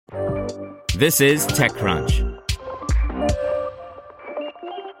This is TechCrunch.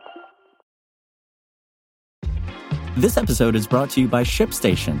 This episode is brought to you by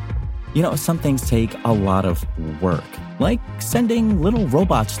ShipStation. You know, some things take a lot of work, like sending little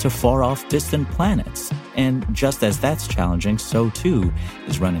robots to far-off distant planets. And just as that's challenging, so too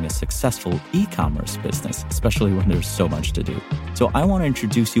is running a successful e-commerce business, especially when there's so much to do. So I want to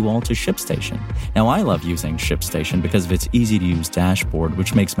introduce you all to ShipStation. Now, I love using ShipStation because of its easy-to-use dashboard,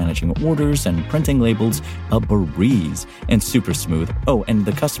 which makes managing orders and printing labels a breeze and super smooth. Oh, and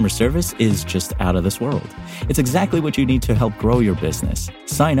the customer service is just out of this world. It's exactly what you need to help grow your business.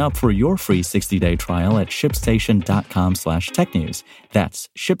 Sign up for your free 60-day trial at shipstation.com/technews. That's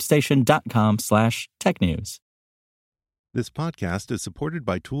shipstation.com/technews. This podcast is supported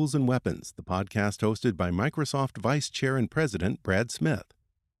by Tools and Weapons, the podcast hosted by Microsoft Vice Chair and President Brad Smith.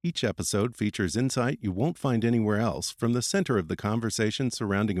 Each episode features insight you won't find anywhere else from the center of the conversation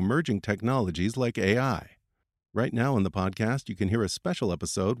surrounding emerging technologies like AI. Right now in the podcast, you can hear a special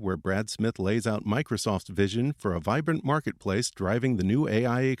episode where Brad Smith lays out Microsoft's vision for a vibrant marketplace driving the new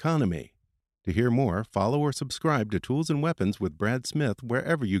AI economy. To hear more, follow or subscribe to Tools and Weapons with Brad Smith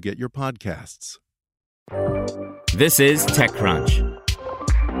wherever you get your podcasts. This is TechCrunch.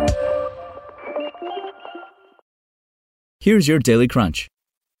 Here's your Daily Crunch.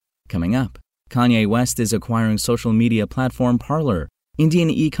 Coming up, Kanye West is acquiring social media platform Parler. Indian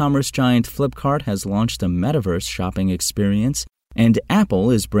e-commerce giant Flipkart has launched a metaverse shopping experience, and Apple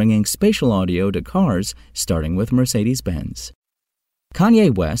is bringing spatial audio to cars, starting with Mercedes-Benz.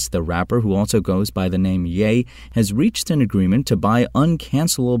 Kanye West, the rapper who also goes by the name Ye, has reached an agreement to buy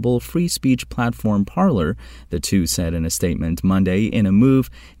uncancelable free speech platform Parler, the two said in a statement Monday, in a move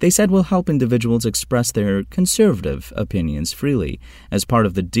they said will help individuals express their conservative opinions freely. As part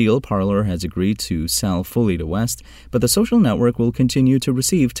of the deal, Parler has agreed to sell fully to West, but the social network will continue to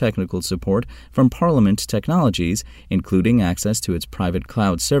receive technical support from Parliament Technologies, including access to its private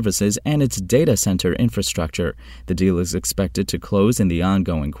cloud services and its data center infrastructure. The deal is expected to close in the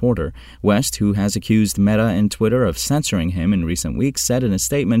ongoing quarter. West, who has accused Meta and Twitter of censoring him in recent weeks, said in a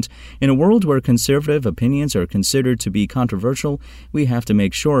statement, "In a world where conservative opinions are considered to be controversial, we have to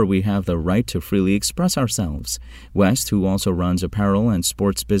make sure we have the right to freely express ourselves." West, who also runs apparel and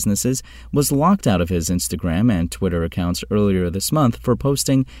sports businesses, was locked out of his Instagram and Twitter accounts earlier this month for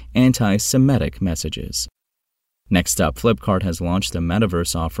posting anti-Semitic messages. Next up, Flipkart has launched a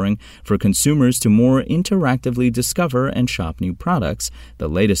metaverse offering for consumers to more interactively discover and shop new products, the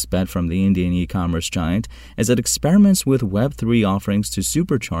latest bet from the Indian e-commerce giant, as it experiments with Web3 offerings to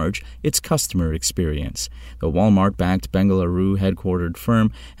supercharge its customer experience. The Walmart-backed Bengaluru-headquartered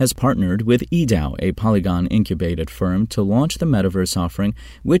firm has partnered with eDAO, a Polygon-incubated firm, to launch the metaverse offering,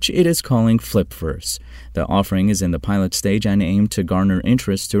 which it is calling Flipverse. The offering is in the pilot stage and aimed to garner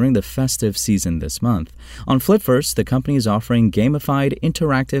interest during the festive season this month. On Flipverse, the company is offering gamified,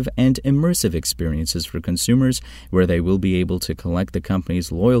 interactive, and immersive experiences for consumers where they will be able to collect the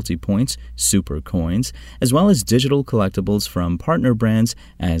company's loyalty points, Super Coins, as well as digital collectibles from partner brands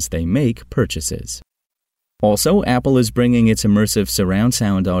as they make purchases. Also, Apple is bringing its immersive surround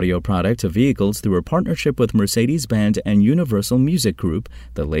sound audio product to vehicles through a partnership with Mercedes-Benz and Universal Music Group,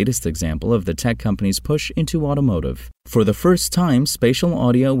 the latest example of the tech company's push into automotive. For the first time, spatial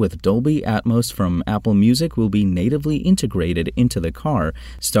audio with Dolby Atmos from Apple Music will be natively integrated into the car,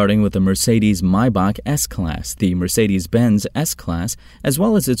 starting with the Mercedes Maybach S-Class, the Mercedes-Benz S-Class, as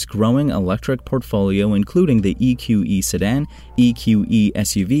well as its growing electric portfolio including the EQE sedan, EQE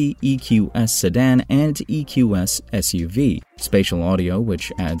SUV, EQS sedan, and EQS SUV. Spatial audio,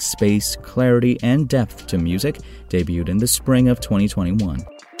 which adds space, clarity, and depth to music, debuted in the spring of 2021.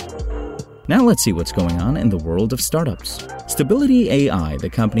 Now let's see what's going on in the world of startups. Stability AI, the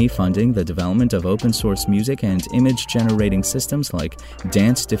company funding the development of open-source music and image-generating systems like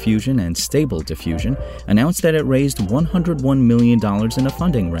Dance Diffusion and Stable Diffusion, announced that it raised $101 million in a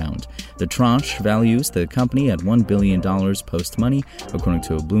funding round. The tranche values the company at $1 billion post-money, according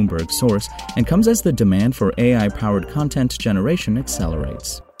to a Bloomberg source, and comes as the demand for AI-powered content generation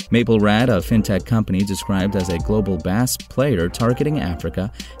accelerates. MapleRad, a fintech company described as a global BaaS player targeting Africa,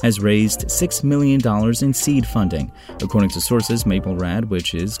 has raised $6 million in seed funding. According to sources, MapleRad,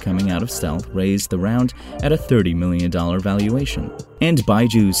 which is coming out of stealth, raised the round at a $30 million valuation. And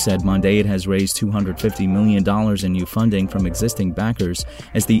Baidu said Monday it has raised $250 million in new funding from existing backers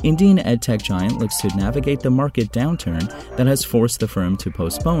as the Indian edtech giant looks to navigate the market downturn that has forced the firm to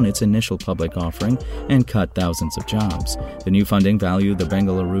postpone its initial public offering and cut thousands of jobs. The new funding valued the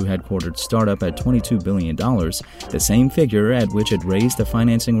Bengaluru-headquartered startup at $22 billion, the same figure at which it raised the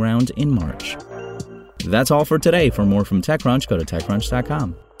financing round in March. That's all for today. For more from TechCrunch, go to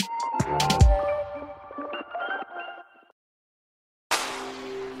TechCrunch.com.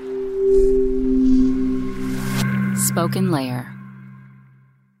 SpokenLayer.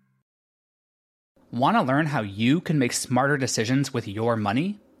 Want to learn how you can make smarter decisions with your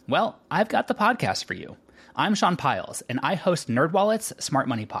money? Well, I've got the podcast for you. I'm Sean Piles, and I host NerdWallet's Smart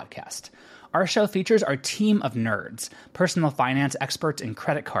Money Podcast. Our show features our team of nerds, personal finance experts in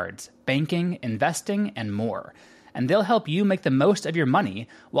credit cards, banking, investing, and more. And they'll help you make the most of your money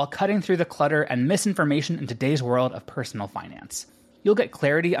while cutting through the clutter and misinformation in today's world of personal finance. You'll get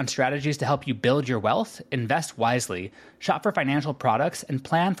clarity on strategies to help you build your wealth, invest wisely, shop for financial products, and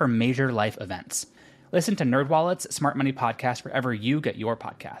plan for major life events. Listen to NerdWallet's Smart Money Podcast wherever you get your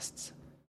podcasts.